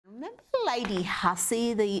Lady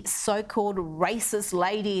Hussey, the so-called racist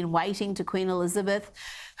lady in waiting to Queen Elizabeth,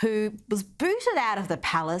 who was booted out of the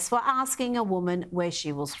palace for asking a woman where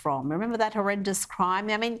she was from. Remember that horrendous crime?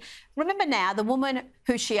 I mean, remember now, the woman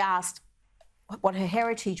who she asked what her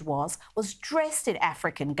heritage was dressed in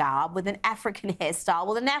African garb with an African hairstyle,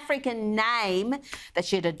 with an African name that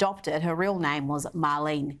she had adopted. Her real name was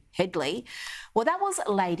Marlene Headley. Well, that was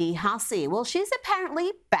Lady Hussey. Well, she's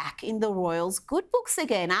apparently back in the royals' good books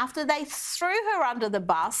again after they threw her under the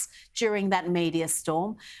bus during that media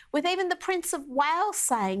storm, with even the Prince of Wales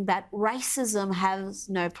saying that racism has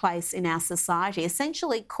no place in our society,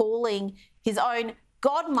 essentially calling his own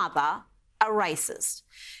godmother a racist.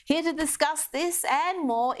 Here to discuss this and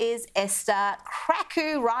more is Esther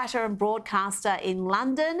Kraku, writer and broadcaster in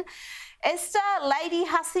London. Esther, Lady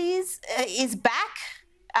Hussey is back.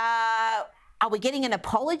 Are we getting an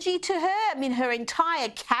apology to her? I mean, her entire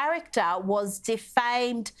character was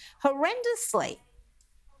defamed horrendously.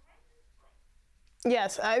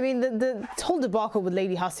 Yes, I mean, the whole debacle with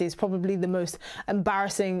Lady Hussey is probably the most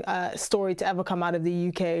embarrassing story to ever come out of the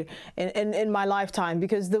UK in my lifetime,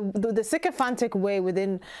 because the sycophantic way with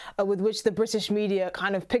which the British media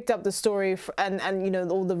kind of picked up the story and you know,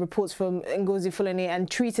 all the reports from Ngozi Fulani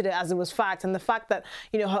and treated it as it was fact, and the fact that,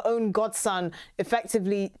 you know, her own godson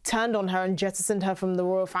effectively turned on her and jettisoned her from the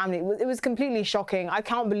royal family, it was completely shocking. I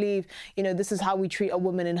can't believe, you know, this is how we treat a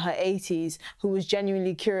woman in her 80s who was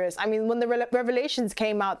genuinely curious. I mean, when the revelation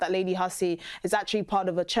came out that Lady Hussey is actually part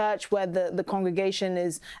of a church where the congregation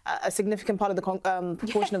is a significant part of the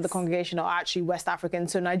proportion of the congregation are actually West African,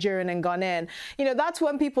 so Nigerian and Ghanaian. You know, that's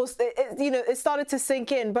when people, you know, it started to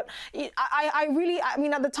sink in. But I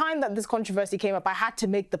mean, at the time that this controversy came up, I had to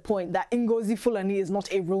make the point that Ngozi Fulani is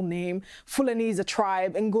not a real name. Fulani is a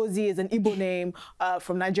tribe. Ngozi is an Igbo name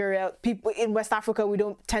from Nigeria. People in West Africa, we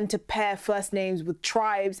don't tend to pair first names with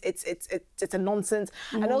tribes. It's a nonsense.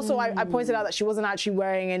 And also, I pointed out that she wasn't actually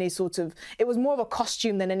wearing any sort of, it was more of a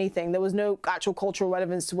costume than anything. There was no actual cultural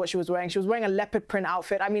relevance to what she was wearing. She was wearing a leopard print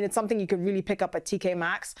outfit. I mean, it's something you could really pick up at TK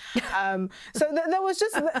Maxx. So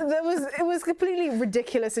it was a completely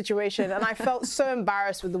ridiculous situation, and I felt so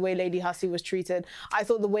embarrassed with the way Lady Hussey was treated. I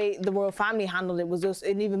thought the way the royal family handled it was just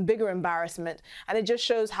an even bigger embarrassment, and it just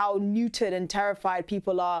shows how neutered and terrified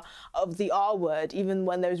people are of the R word, even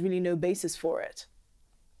when there's really no basis for it.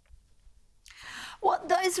 Well,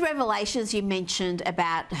 those revelations you mentioned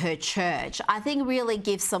about her church, I think really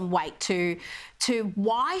give some weight to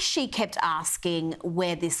why she kept asking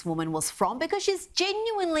where this woman was from, because she's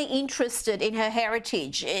genuinely interested in her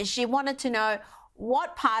heritage. She wanted to know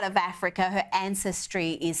what part of Africa her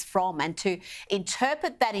ancestry is from, and to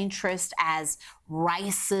interpret that interest as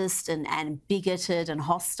racist and bigoted and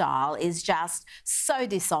hostile is just so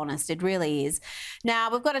dishonest. It really is.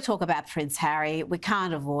 Now, we've got to talk about Prince Harry. We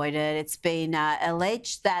can't avoid it. It's been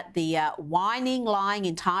alleged that the whining, lying,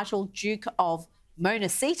 entitled Duke of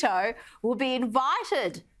Montecito will be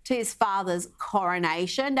invited to his father's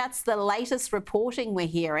coronation. That's the latest reporting we're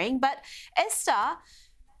hearing. But Esther,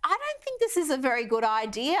 I don't think this is a very good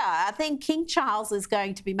idea. I think King Charles is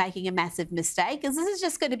going to be making a massive mistake, because this is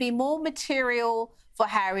just going to be more material for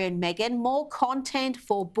Harry and Meghan, more content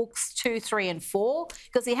for books 2, 3 and 4,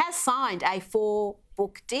 because he has signed a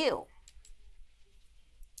 4-book deal.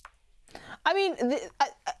 I mean,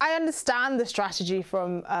 I understand the strategy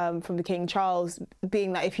from the King Charles,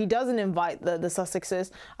 being that if he doesn't invite the Sussexes,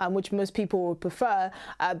 which most people would prefer,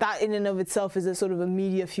 that in and of itself is a sort of a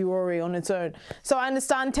media furore on its own. So I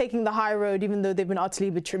understand taking the high road, even though they've been utterly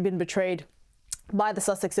betrayed by the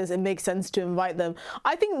Sussexes. It makes sense to invite them.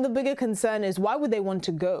 I think the bigger concern is, why would they want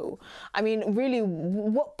to go? I mean, really,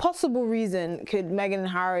 what possible reason could Meghan and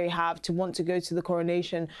Harry have to want to go to the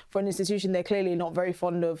coronation for an institution they're clearly not very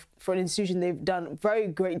fond of, for an institution they've done very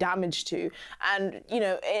great damage to, and, you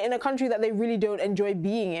know, in a country that they really don't enjoy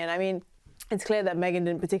being in? I mean, it's clear that Meghan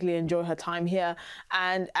didn't particularly enjoy her time here,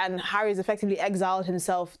 and Harry's effectively exiled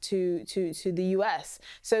himself to the US.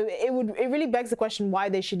 So it really begs the question why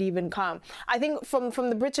they should even come. I think from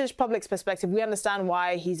the British public's perspective, we understand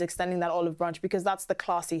why he's extending that olive branch, because that's the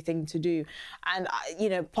classy thing to do. And you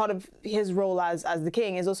know, part of his role as the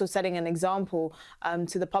king is also setting an example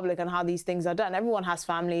to the public on how these things are done. Everyone has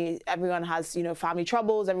family, everyone has, you know, family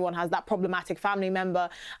troubles, everyone has that problematic family member,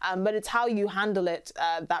 but it's how you handle it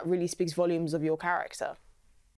that really speaks volumes of your character.